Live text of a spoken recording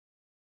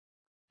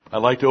I'd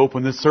like to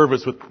open this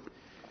service with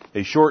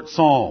a short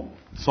psalm.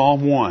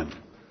 Psalm 1.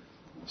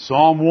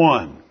 Psalm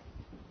 1.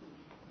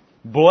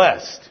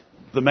 Blessed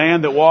the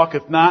man that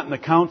walketh not in the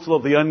counsel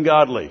of the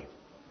ungodly,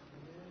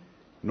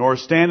 nor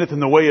standeth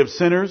in the way of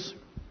sinners,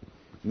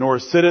 nor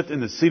sitteth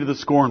in the seat of the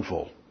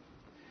scornful.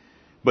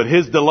 But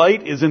his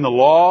delight is in the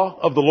law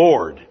of the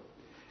Lord,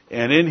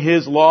 and in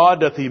his law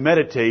doth he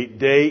meditate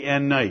day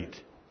and night.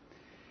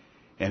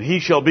 And he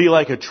shall be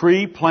like a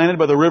tree planted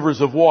by the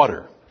rivers of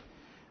water,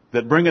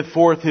 that bringeth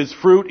forth his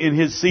fruit in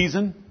his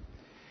season.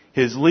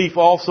 His leaf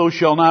also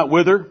shall not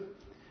wither,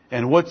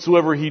 and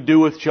whatsoever he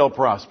doeth shall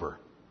prosper.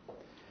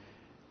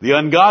 The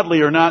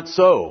ungodly are not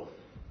so,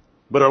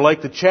 but are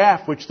like the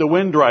chaff which the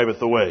wind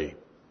driveth away.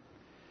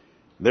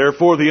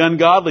 Therefore the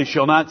ungodly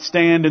shall not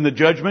stand in the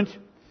judgment,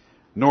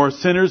 nor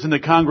sinners in the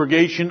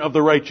congregation of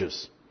the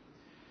righteous.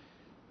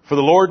 For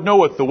the Lord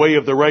knoweth the way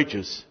of the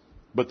righteous,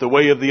 but the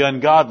way of the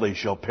ungodly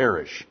shall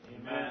perish.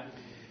 Amen.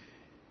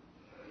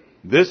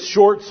 This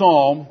short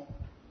psalm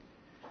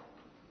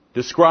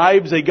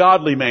describes a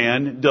godly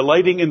man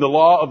delighting in the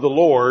law of the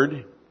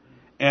Lord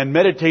and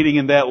meditating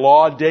in that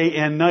law day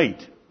and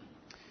night.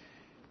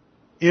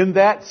 In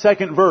that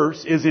second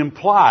verse is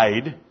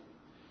implied,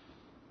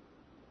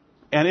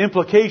 and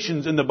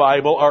implications in the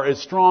Bible are as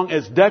strong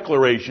as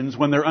declarations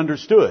when they're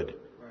understood.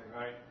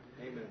 Right.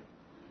 Amen.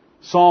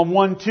 Psalm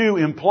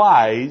 1:2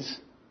 implies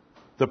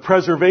the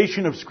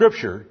preservation of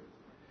Scripture,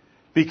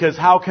 because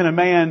how can a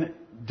man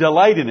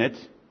delight in it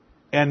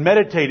and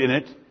meditate in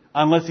it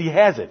unless he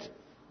has it?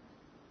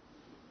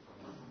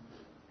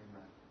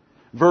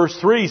 Verse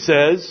 3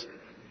 says,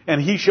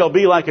 and he shall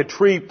be like a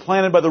tree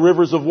planted by the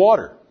rivers of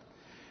water,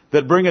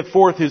 that bringeth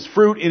forth his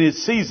fruit in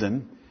his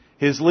season.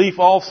 His leaf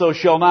also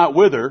shall not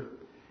wither,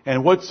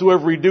 and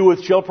whatsoever he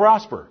doeth shall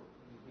prosper.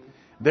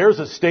 There's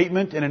a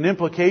statement and an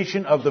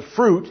implication of the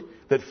fruit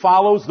that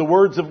follows the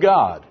words of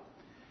God.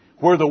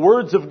 Where the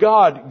words of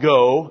God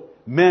go,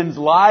 men's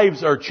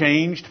lives are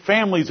changed,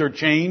 families are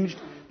changed,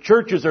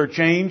 churches are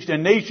changed,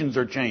 and nations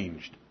are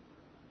changed.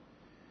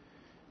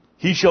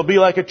 He shall be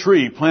like a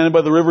tree planted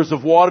by the rivers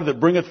of water, that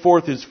bringeth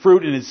forth his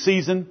fruit in his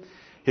season.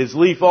 His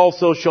leaf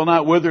also shall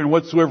not wither, and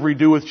whatsoever he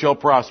doeth shall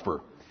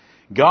prosper.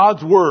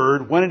 God's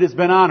word, when it has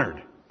been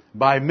honored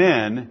by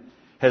men,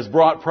 has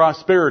brought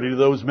prosperity to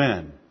those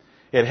men.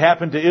 It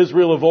happened to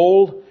Israel of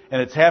old,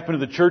 and it's happened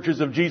to the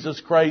churches of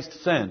Jesus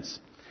Christ since,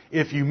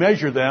 if you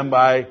measure them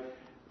by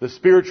the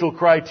spiritual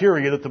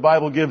criteria that the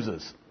Bible gives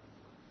us.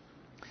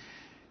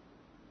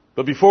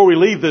 But before we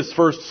leave this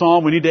first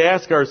psalm, we need to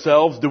ask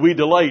ourselves, do we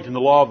delight in the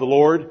law of the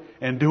Lord,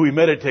 and do we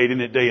meditate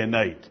in it day and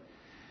night?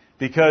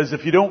 Because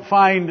if you don't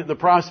find the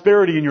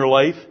prosperity in your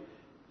life,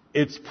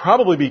 it's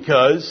probably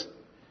because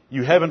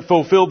you haven't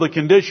fulfilled the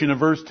condition of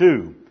verse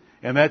 2,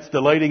 and that's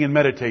delighting and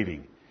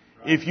meditating.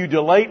 If you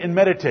delight and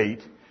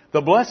meditate,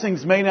 the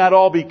blessings may not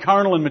all be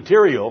carnal and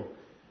material,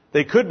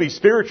 they could be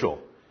spiritual.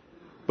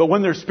 But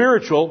when they're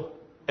spiritual,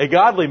 a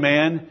godly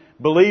man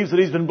believes that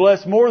he's been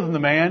blessed more than the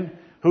man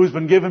who's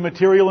been given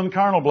material and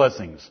carnal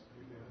blessings.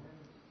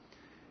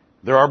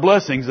 There are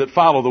blessings that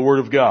follow the Word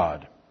of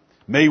God.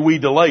 May we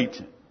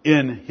delight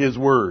in His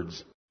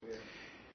words.